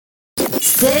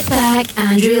Sit back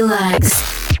and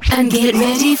relax and get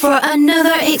ready for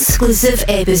another exclusive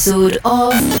episode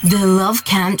of the Love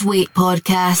Can't Wait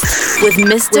podcast with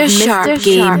Mr. Sharp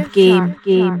Game.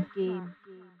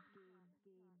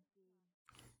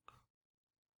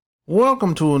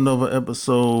 Welcome to another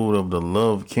episode of the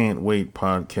Love Can't Wait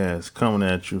podcast, coming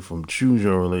at you from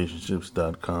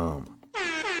ChooseYourRelationships.com.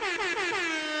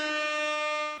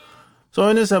 So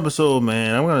in this episode,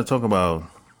 man, I'm going to talk about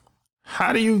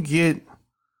how do you get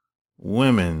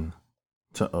women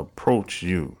to approach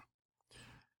you?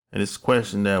 And it's a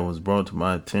question that was brought to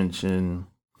my attention,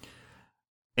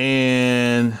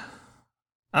 and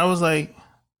I was like,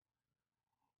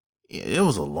 it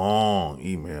was a long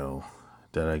email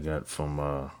that I got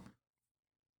from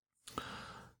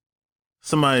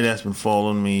somebody that's been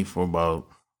following me for about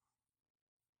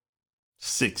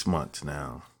 6 months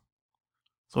now.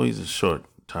 So he's a short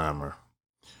timer.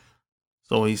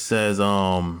 So he says,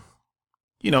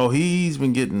 he's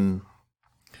been getting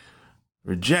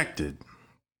rejected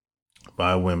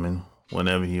by women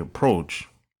whenever he approach.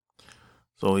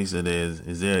 So he said,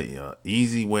 is there an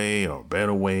easy way or a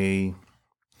better way?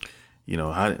 He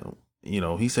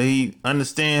said he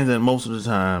understands that most of the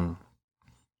time,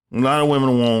 most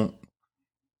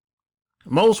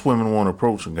women won't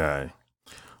approach a guy,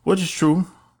 which is true,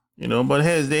 but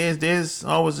there's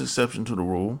always an exception to the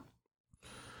rule.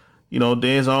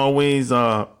 There's always,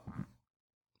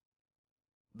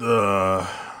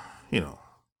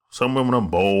 some women are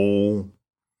bold,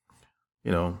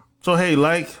 So,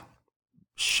 hey,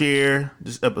 share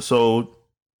this episode.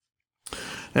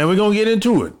 And we're going to get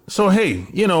into it. So, hey,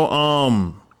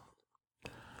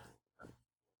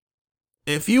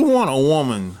 if you want a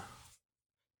woman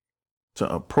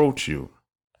to approach you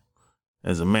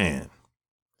as a man,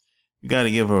 you got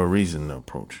to give her a reason to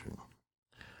approach you.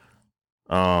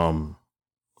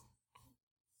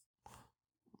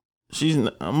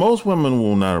 Most women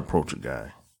will not approach a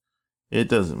guy. It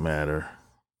doesn't matter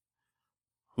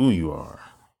who you are,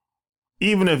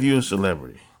 even if you're a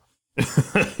celebrity.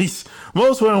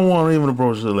 Most women won't even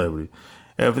approach a celebrity.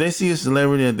 If they see a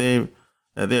celebrity that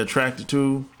they're attracted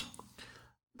to,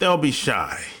 they'll be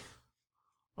shy,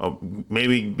 or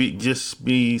maybe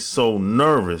be so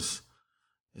nervous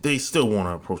that they still want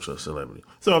to approach a celebrity.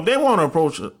 So if they want to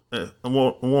approach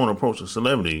a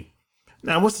celebrity,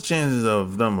 now what's the chances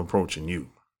of them approaching you?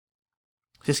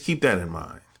 Just keep that in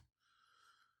mind.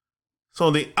 So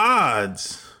the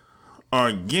odds are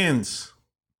against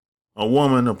a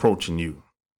woman approaching you.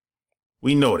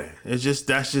 We know that. Those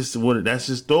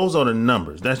are the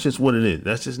numbers. That's just what it is.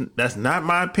 That's not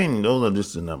my opinion. Those are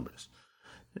just the numbers.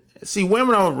 See, most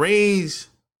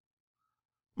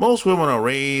women are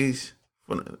raised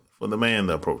for the man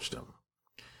to approach them.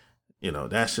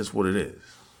 That's just what it is.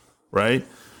 Right?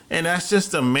 And that's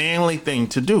just a manly thing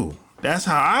to do. That's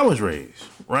how I was raised.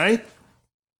 Right?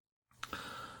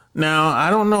 Now, I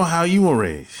don't know how you were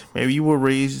raised. Maybe you were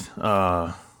raised,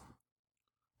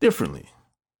 differently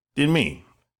than me.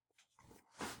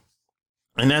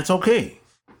 And that's okay.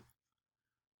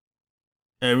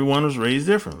 Everyone was raised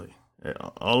differently.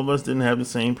 All of us didn't have the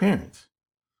same parents.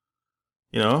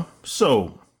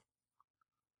 So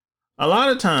a lot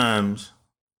of times,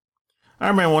 I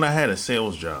remember when I had a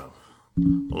sales job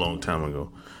a long time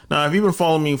ago. Now, if you've been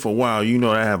following me for a while, you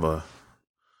know I have a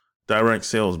direct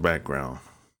sales background.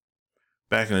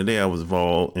 Back in the day, I was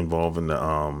involved in the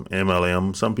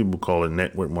MLM. Some people call it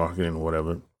network marketing or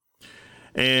whatever.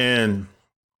 And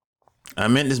I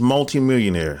met this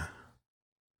multimillionaire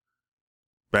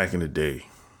back in the day.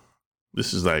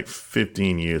 This is like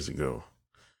 15 years ago.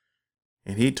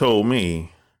 And he told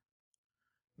me,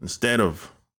 instead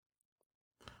of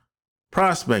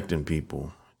prospecting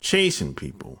people, chasing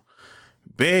people,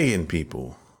 begging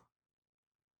people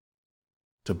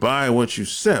to buy what you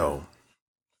sell,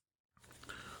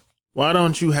 why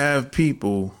don't you have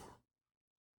people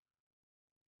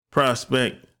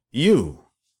prospect you?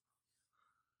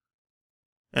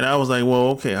 And I was like, well,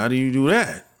 okay, how do you do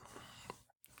that?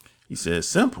 He said,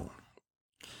 simple.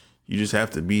 You just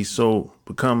have to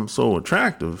become so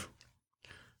attractive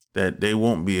that they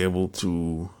won't be able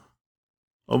to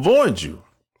avoid you.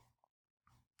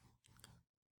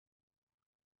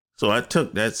 So I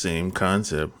took that same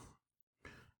concept.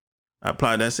 I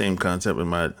applied that same concept in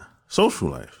my social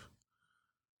life.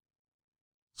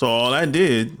 So all I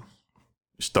did,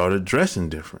 started dressing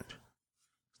different,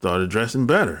 started dressing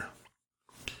better.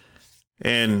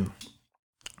 And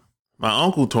my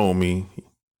uncle told me,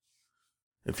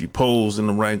 if you pose in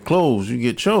the right clothes, you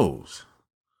get chose.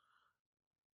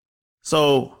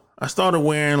 So I started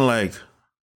wearing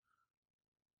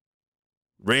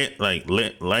red,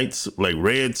 lights,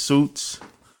 red suits,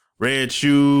 red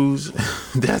shoes,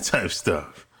 that type of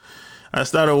stuff. I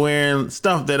started wearing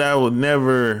stuff that I would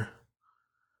never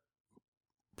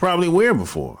probably wear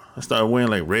before. I started wearing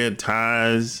like red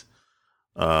ties.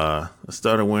 I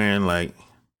started wearing like,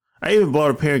 I even bought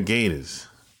a pair of gaiters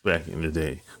back in the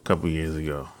day, a couple years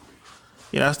ago.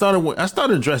 Yeah, I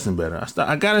started dressing better.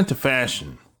 I got into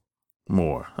fashion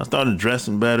more. I started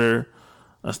dressing better.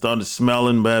 I started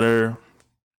smelling better.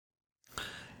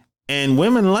 And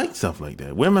women like stuff like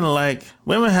that. Women have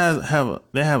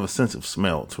a sense of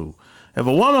smell too. If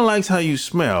a woman likes how you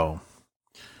smell,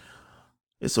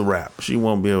 it's a wrap. She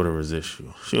won't be able to resist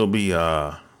you. She'll be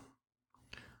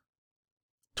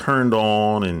turned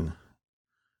on, and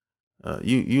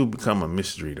you become a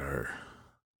mystery to her.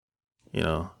 You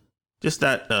know, just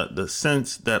that the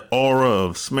sense, that aura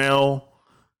of smell.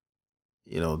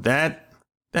 You know, that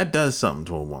does something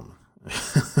to a woman.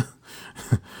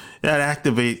 That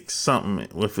activates something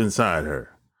within inside her.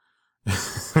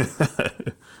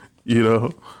 You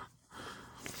know?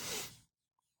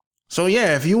 So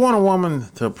yeah, if you want a woman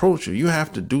to approach you, you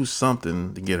have to do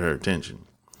something to get her attention.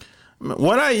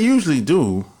 What I usually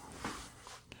do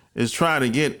is try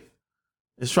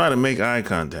to make eye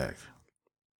contact.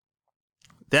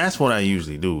 That's what I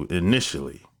usually do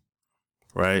initially,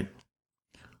 right?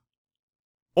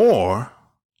 Or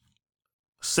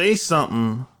say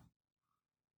something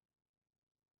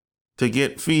to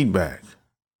get feedback.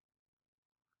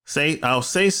 I'll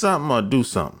say something or do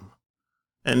something.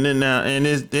 And then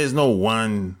there's no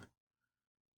one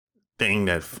thing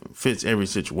that fits every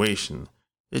situation.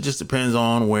 It just depends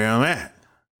on where I'm at.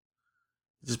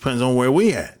 It just depends on where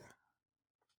we at.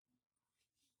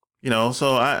 You know,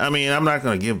 so I mean, I'm not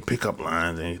going to give pickup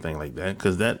lines or anything like that,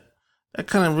 because that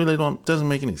kind of really doesn't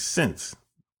make any sense.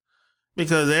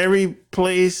 Because every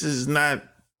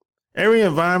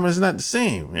environment is not the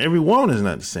same. Every woman is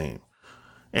not the same.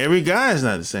 Every guy is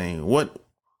not the same.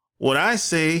 What I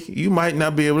say, you might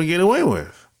not be able to get away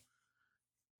with.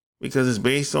 Because it's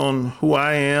based on who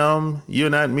I am. You're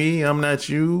not me. I'm not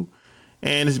you.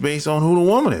 And it's based on who the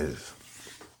woman is.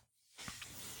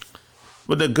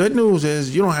 But the good news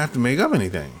is you don't have to make up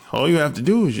anything. All you have to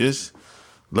do is just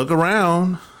look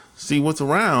around, see what's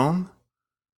around,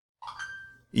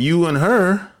 you and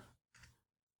her,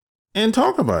 and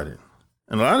talk about it.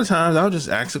 And a lot of times I'll just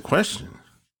ask a question.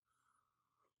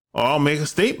 Or I'll make a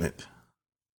statement.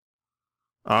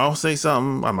 I'll say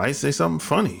something. I might say something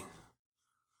funny.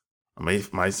 I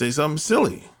might say something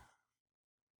silly.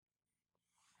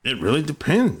 It really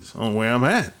depends on where I'm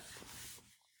at.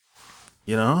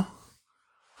 You know?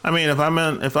 I mean, if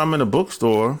I'm in a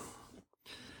bookstore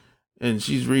and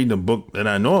she's reading a book that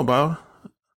I know about,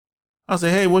 I'll say,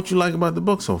 hey, what you like about the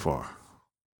book so far?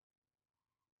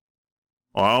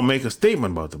 Or I'll make a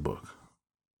statement about the book.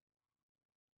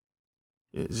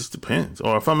 It just depends.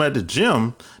 Or if I'm at the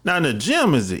gym, now the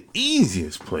gym is the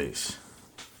easiest place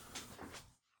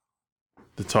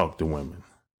to talk to women.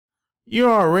 You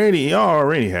already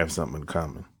have something in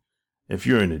common. If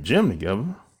you're in the gym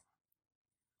together,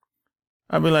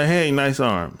 I'll be like, hey, nice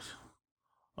arms.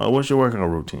 What's your workout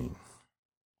routine?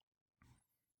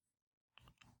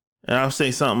 And I'll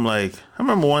say something like, I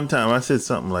remember one time I said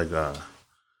something like,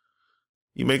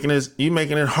 you making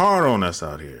it hard on us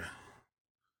out here.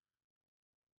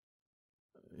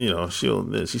 You know,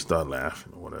 she start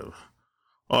laughing or whatever.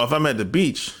 Or if I'm at the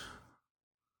beach,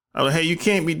 I'm like, hey, you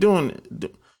can't be doing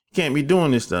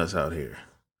this to us out here.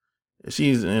 If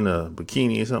she's in a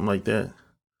bikini or something like that.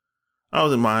 I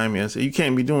was in Miami. I said, you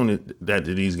can't be doing that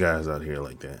to these guys out here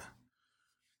like that.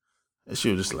 And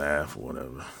she'll just laugh or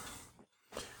whatever.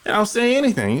 And I'll say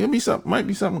anything. Might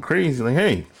be something crazy. Like,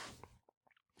 hey,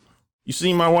 you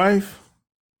see my wife?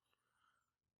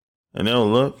 And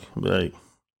they'll look, be like,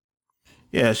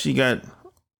 yeah, she got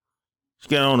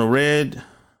on a red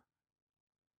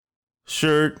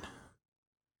shirt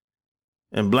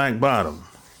and black bottom.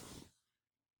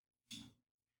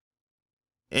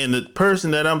 And the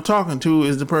person that I'm talking to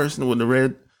is the person with the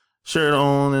red shirt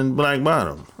on and black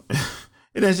bottom.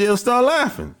 And then she'll start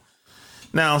laughing.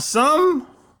 Now, most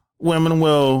women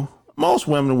will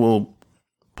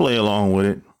play along with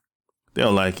it.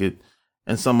 They'll like it.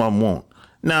 And some of them won't.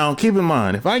 Now, keep in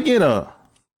mind,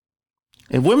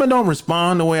 if women don't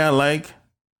respond the way I like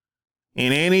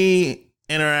in any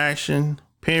interaction,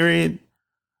 period,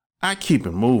 I keep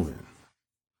it moving.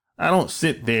 I don't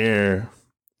sit there.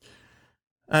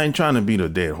 I ain't trying to beat a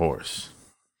dead horse.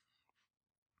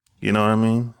 You know what I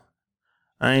mean?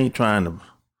 I ain't trying to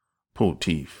pull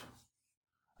teeth.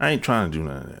 I ain't trying to do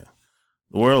none of that.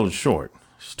 The world is short.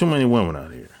 There's too many women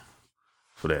out here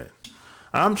for that.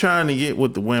 I'm trying to get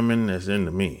with the women that's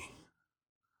into me.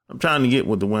 I'm trying to get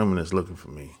with the women that's looking for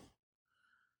me.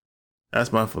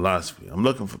 That's my philosophy. I'm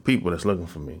looking for people that's looking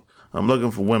for me. I'm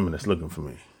looking for women that's looking for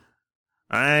me.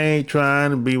 I ain't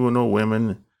trying to be with no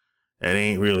women that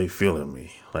ain't really feeling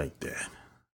me like that.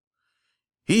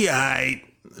 He aight.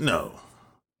 No,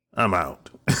 I'm out.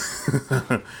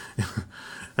 I'm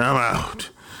out.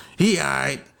 He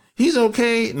aight. He's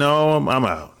okay. No, I'm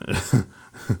out.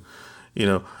 You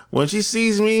know, when she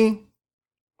sees me,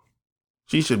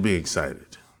 she should be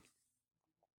excited.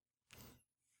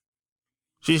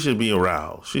 She should be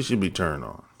aroused. She should be turned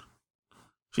on.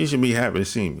 She should be happy to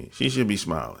see me. She should be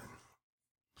smiling.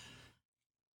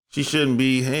 She shouldn't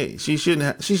be, hey, she should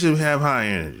have high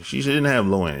energy. She shouldn't have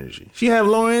low energy. She have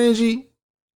low energy,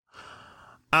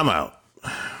 I'm out.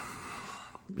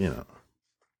 You know.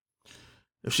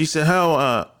 If she said, hell,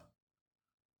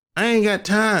 I ain't got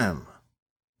time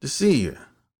to see you,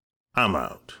 I'm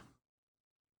out.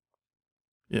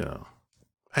 You know.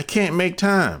 I can't make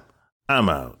time, I'm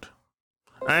out.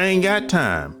 I ain't got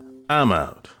time, I'm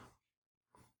out.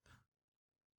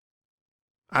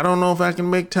 I don't know if I can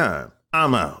make time,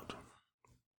 I'm out.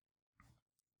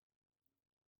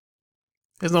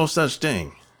 There's no such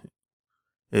thing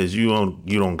as you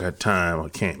don't got time or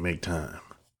can't make time.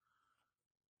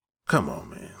 Come on,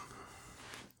 man.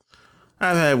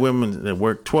 I've had women that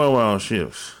work 12-hour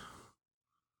shifts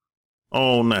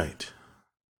all night.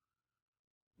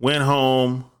 Went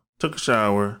home, took a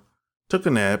shower, took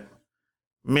a nap,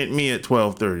 met me at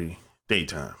 12:30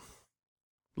 daytime,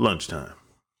 lunchtime.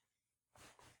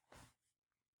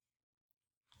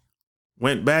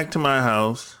 Went back to my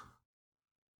house.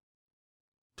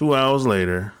 2 hours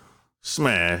later,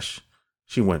 smash,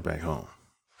 she went back home.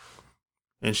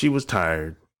 And she was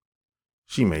tired.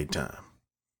 She made time.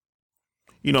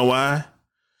 You know why?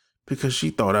 Because she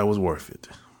thought I was worth it.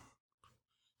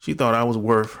 She thought I was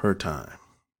worth her time.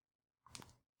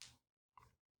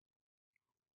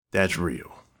 That's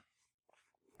real.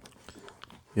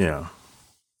 Yeah.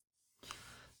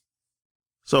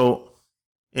 So,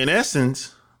 in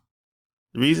essence,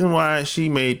 the reason why she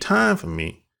made time for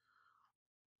me,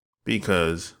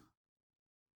 because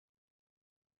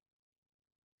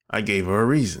I gave her a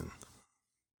reason.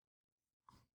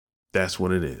 That's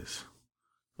what it is.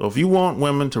 So if you want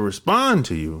women to respond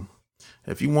to you,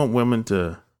 if you want women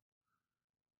to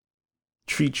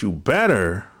treat you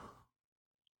better,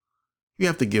 you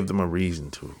have to give them a reason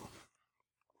to.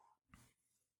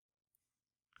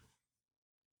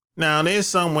 Now, there's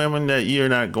some women that you're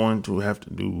not going to have to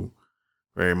do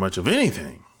very much of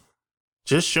anything.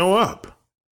 Just show up.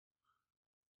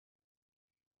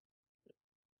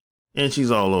 And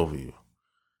she's all over you.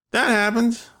 That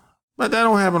happens, but that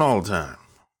don't happen all the time.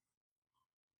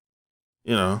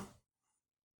 You know,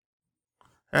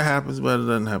 that happens, but it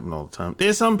doesn't happen all the time.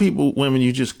 There's some people, women,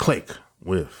 you just click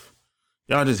with.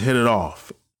 Y'all just hit it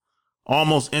off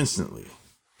almost instantly.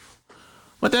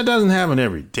 But that doesn't happen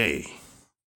every day.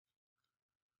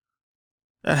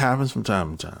 That happens from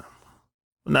time to time,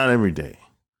 but not every day.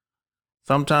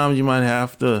 Sometimes you might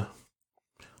have to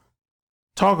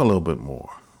talk a little bit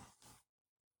more.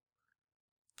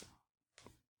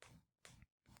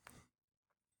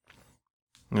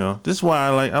 You know, this is why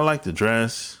I like to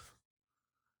dress.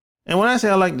 And when I say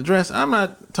I like to dress, I'm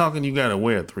not talking you got to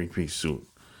wear a 3-piece suit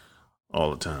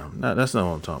all the time. That's not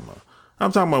what I'm talking about.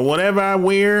 I'm talking about whatever I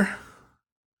wear,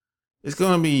 it's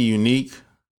going to be unique,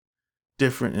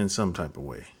 different in some type of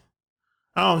way.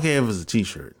 I don't care if it's a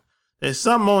t-shirt. There's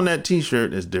something on that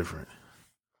t-shirt that's different.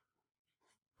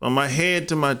 From my head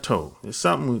to my toe, there's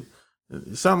something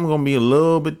going to be a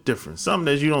little bit different.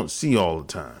 Something that you don't see all the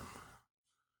time.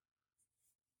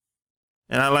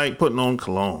 And I like putting on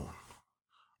cologne.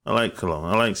 I like cologne.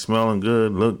 I like smelling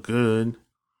good, look good,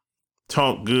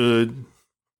 talk good,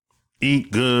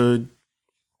 eat good,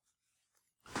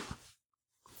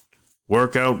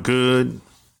 work out good.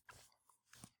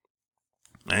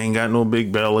 I ain't got no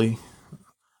big belly.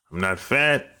 I'm not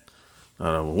fat,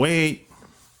 not overweight.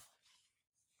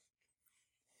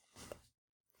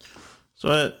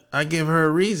 So I give her a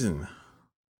reason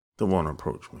to want to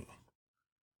approach me.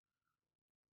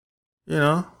 You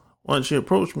know, once she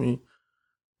approached me,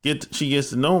 she gets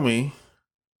to know me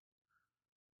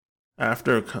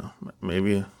after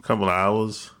maybe a couple of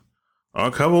hours or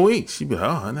a couple of weeks. She'd be like,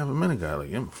 oh, I never met a guy like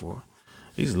him before.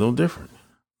 He's a little different.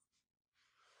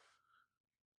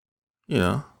 You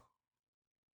know,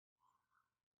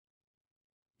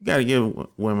 you got to give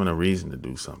women a reason to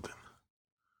do something.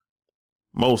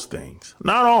 Most things.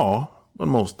 Not all, but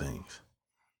most things.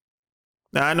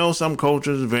 Now, I know some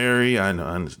cultures vary. I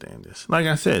understand this. Like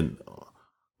I said,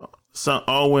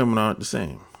 all women aren't the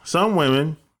same. Some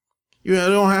women, You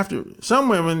don't have to. Some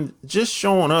women, just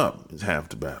showing up is half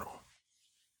the battle.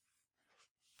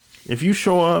 If you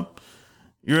show up,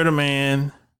 you're the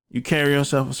man, you carry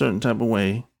yourself a certain type of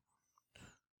way,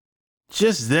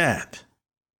 just that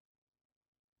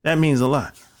means a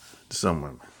lot to some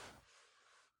women.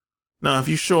 Now, if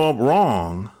you show up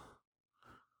wrong,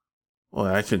 well,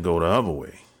 I could go the other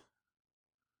way.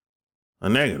 A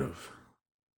negative.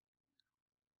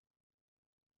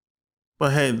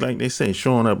 But hey, like they say,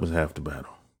 showing up is half the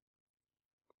battle.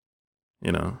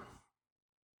 You know?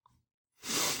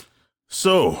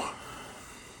 So,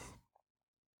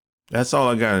 that's all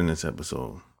I got in this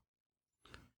episode.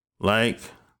 Like,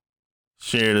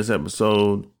 share this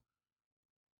episode.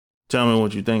 Tell me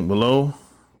what you think below.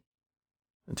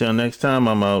 Until next time,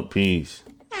 I'm out. Peace.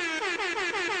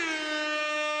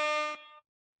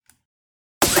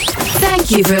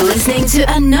 Thank you for listening to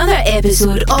another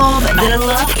episode of the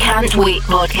Love Can't Wait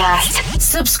podcast.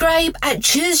 Subscribe at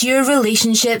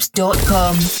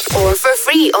chooseyourrelationships.com or for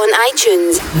free on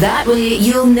iTunes. That way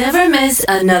you'll never miss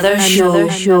another show.